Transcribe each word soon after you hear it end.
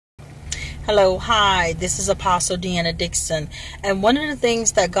Hello, hi, this is Apostle Deanna DIXON, and one of the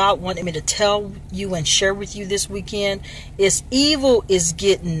things that God wanted me to tell you and share with you this weekend is evil is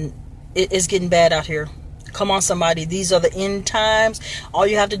getting bad out here. Come on, somebody. These are the end times. All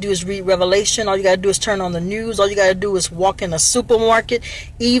you have to do is read Revelation. All you got to do is turn on the news. All you got to do is walk in a supermarket.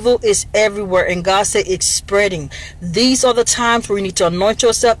 Evil is everywhere, and God said it's spreading. These are the times where you need to anoint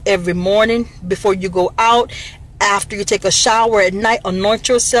yourself every morning before you go out. After you take a shower at night, anoint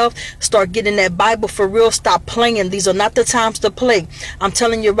yourself. Start getting that Bible for real. Stop playing. These are not the times to play. I'm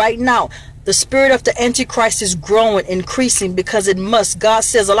telling you right now, the spirit of the Antichrist is growing, increasing, because it must. God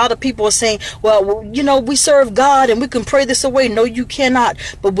says, a lot of people are saying, well, you know, we serve God and we can pray this away. No, you cannot.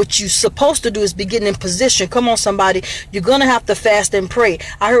 But what you're supposed to do is be getting in position. Come on, somebody. You're going to have to fast and pray.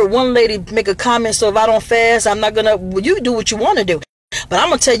 I heard one lady make a comment, so if I don't fast, I'm not going to, well, you do what you want to do. But I'm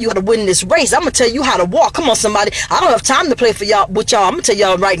going to tell you how to win this race. I'm going to tell you how to walk. Come on, somebody. I don't have time to play for y'all with y'all. I'm going to tell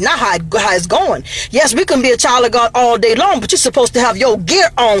y'all right now how it's going. Yes, we can be a child of God all day long, but you're supposed to have your gear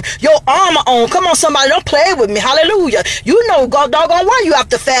on, your armor on. Come on, somebody. Don't play with me. Hallelujah. You know, God doggone why you have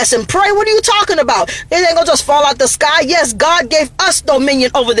to fast and pray. What are you talking about? It ain't going to just fall out the sky. Yes, God gave us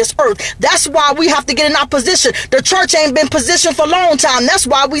dominion over this earth. That's why we have to get in our position. The church ain't been positioned for a long time. That's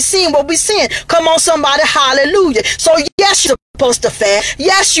why we seeing what we seeing. Come on, somebody. Hallelujah. So, yes, you're supposed to fast.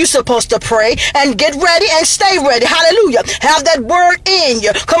 Yes, you're supposed to pray and get ready and stay ready. Hallelujah. Have that word in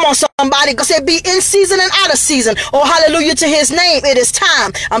you. Come on, somebody. God said be in season and out of season. Oh, hallelujah to his name. It is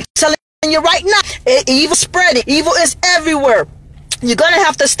time. I'm telling you right now, evil spreading. Evil is everywhere. You're going to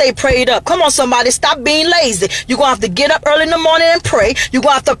have to stay prayed up. Come on, somebody. Stop being lazy. You're going to have to get up early in the morning and pray. You're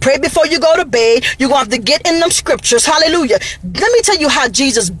going to have to pray before you go to bed. You're going to have to get in them scriptures. Hallelujah. Let me tell you how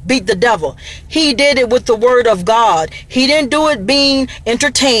Jesus beat the devil. He did it with the word of God. He didn't do it being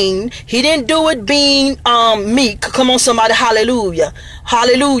entertained. He didn't do it being meek. Come on, somebody. Hallelujah.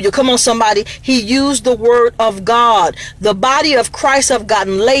 Hallelujah. Come on, somebody. He used the word of God. The body of Christ have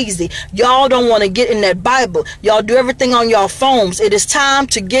gotten lazy. Y'all don't want to get in that Bible. Y'all do everything on your phones. It is time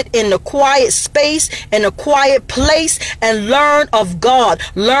to get in the quiet space, in a quiet place, and learn of God.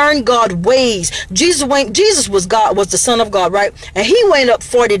 Learn God's ways. Jesus was God, was the Son of God, right? And he went up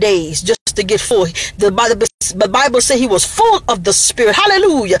 40 days just to get full. The Bible said he was full of the Spirit.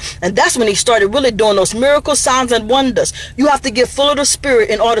 Hallelujah. And that's when he started really doing those miracles, signs, and wonders. You have to get full of the Spirit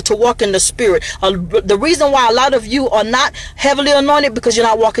in order to walk in the Spirit. The reason why a lot of you are not heavily anointed, because you're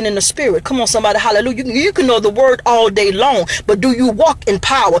not walking in the Spirit. Come on, somebody. Hallelujah. You can know the word all day long, but do you walk in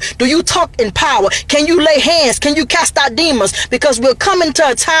power? Do you talk in power? Can you lay hands? Can you cast out demons? Because we're coming to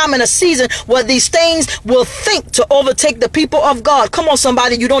a time and a season where these things will think to overtake the people of God. Come on,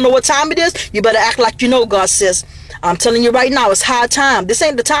 somebody. You don't know what time it is? You better act like you know. God says, I'm telling you right now, it's high time. This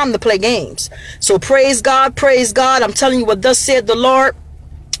ain't the time to play games. So praise God, praise God. I'm telling you what thus said the Lord.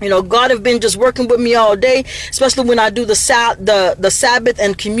 You know, God have been just working with me all day, especially when I do the Sabbath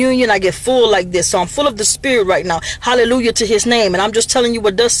and communion. I get full like this. So I'm full of the Spirit right now. Hallelujah to his name. And I'm just telling you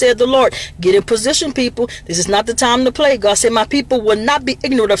what thus said the Lord. Get in position, people. This is not the time to play. God said my people will not be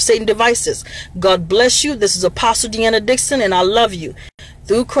ignorant of Satan's devices. God bless you. This is Apostle Deanna DIXON, and I love you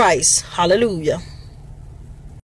through Christ. Hallelujah.